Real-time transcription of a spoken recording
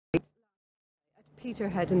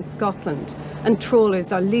Peterhead in Scotland, and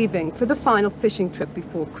trawlers are leaving for the final fishing trip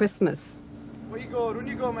before Christmas. Where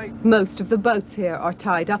you go, mate? Most of the boats here are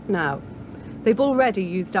tied up now. They've already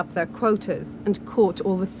used up their quotas and caught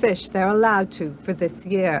all the fish they're allowed to for this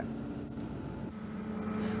year.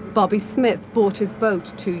 Bobby Smith bought his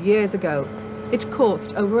boat 2 years ago. It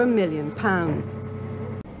cost over £1 million.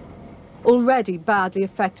 Already badly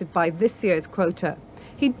affected by this year's quota,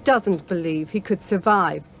 he doesn't believe he could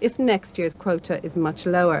survive if next year's quota is much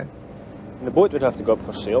lower. The boat would have to go up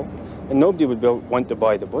for sale, and nobody would want to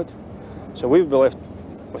buy the boat. So we would be left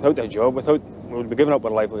without a job, we would be giving up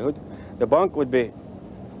our livelihood. The bank would be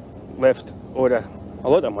left owed a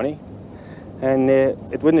lot of money, and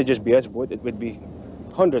it wouldn't just be its boat, it would be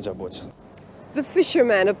hundreds of boats. The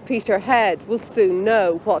fishermen of Peterhead will soon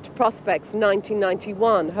know what prospects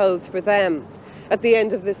 1991 holds for them. At the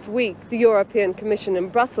end of this week, the European Commission in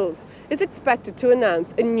Brussels is expected to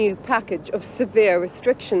announce a new package of severe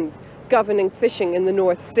restrictions governing fishing in the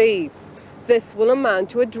North Sea. This will amount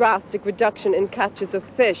to a drastic reduction in catches of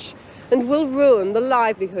fish and will ruin the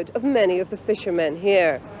livelihood of many of the fishermen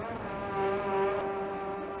here.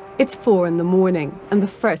 It's 4 in the morning and the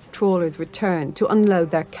first trawlers return to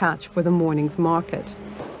unload their catch for the morning's market.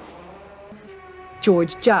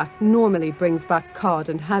 George Jack normally brings back cod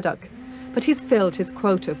and haddock, but he's filled his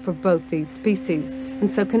quota for both these species and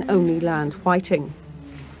so can only land whiting.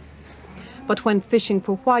 But when fishing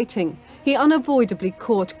for whiting, he unavoidably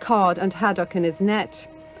caught cod and haddock in his net.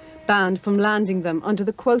 Banned from landing them under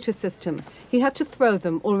the quota system, he had to throw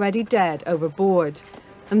them already dead overboard.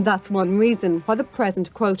 And that's one reason why the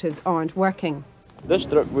present quotas aren't working. This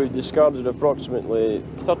trip we've discarded approximately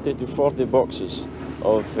 30 to 40 boxes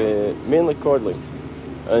of mainly codling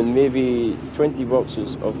and maybe 20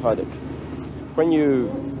 boxes of haddock. When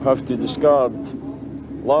you have to discard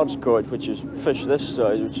large cod, which is fish this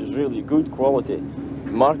size, which is really good quality,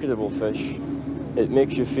 marketable fish, it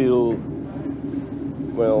makes you feel,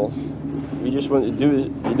 well, you just want to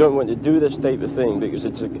you don't want to do this type of thing because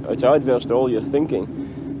it's adverse to all your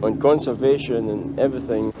thinking on conservation and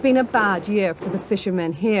everything. It's been a bad year for the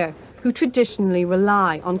fishermen here, who traditionally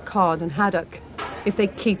rely on cod and haddock. If they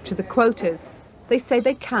keep to the quotas, they say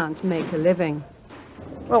they can't make a living.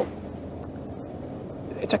 Well,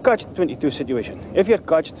 it's a catch-22 situation. If you're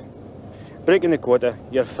catched breaking the quota,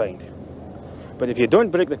 you're fined. But if you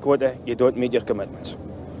don't break the quota, you don't meet your commitments.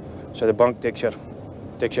 So the bank takes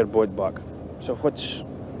your boat back. So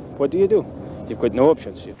what do? You've got no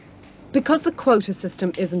options here. Because the quota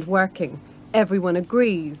system isn't working, everyone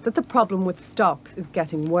agrees that the problem with stocks is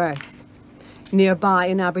getting worse. Nearby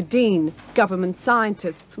in Aberdeen, government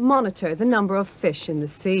scientists monitor the number of fish in the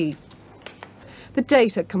sea. The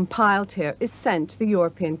data compiled here is sent to the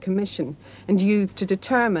European Commission and used to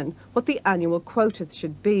determine what the annual quotas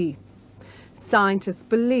should be. Scientists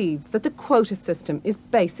believe that the quota system is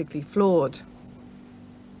basically flawed.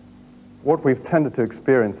 What we've tended to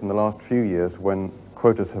experience in the last few years when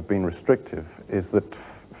quotas have been restrictive is that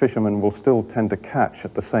fishermen will still tend to catch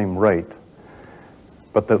at the same rate,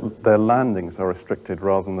 but their landings are restricted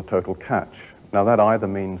rather than the total catch. Now that either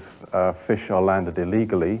means fish are landed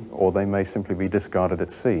illegally or they may simply be discarded at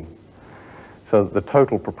sea. So the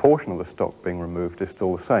total proportion of the stock being removed is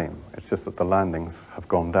still the same. It's just that the landings have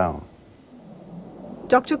gone down.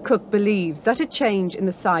 Dr. Cook believes that a change in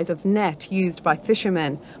the size of net used by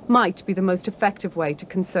fishermen might be the most effective way to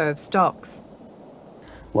conserve stocks.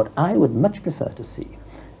 What I would much prefer to see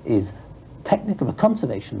is technical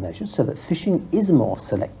conservation measures so that fishing is more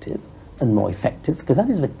selective and more effective, because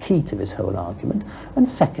that is the key to this whole argument. And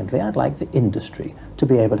secondly, I'd like the industry to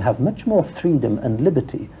be able to have much more freedom and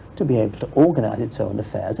liberty to be able to organise its own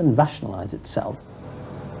affairs and rationalise itself.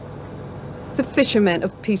 The fishermen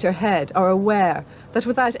of Peterhead are aware that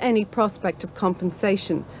without any prospect of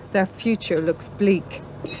compensation, their future looks bleak.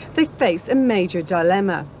 They face a major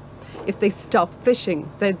dilemma. If they stop fishing,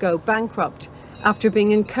 they'll go bankrupt, after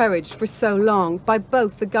being encouraged for so long by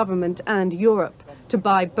both the government and Europe to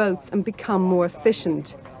buy boats and become more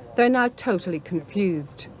efficient. They're now totally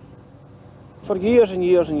confused. For years and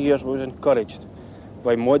years and years, we was encouraged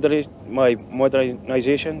by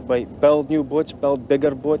modernisation, by build new boats, build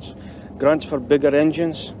bigger boats, grants for bigger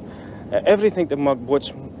engines, everything to make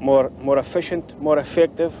boats more efficient, more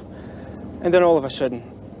effective, and then all of a sudden,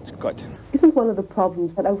 it's cut. Isn't one of the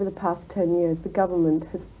problems that over the past 10 years the government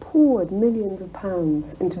has poured millions of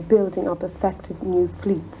pounds into building up effective new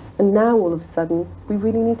fleets, and now all of a sudden we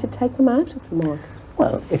really need to take them out of the market?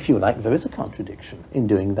 Well, if you like, there is a contradiction in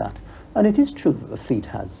doing that. And it is true that the fleet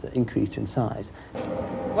has increased in size.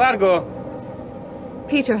 Largo!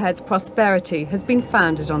 Peterhead's prosperity has been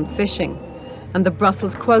founded on fishing. and the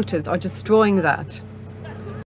Brussels quotas are destroying that.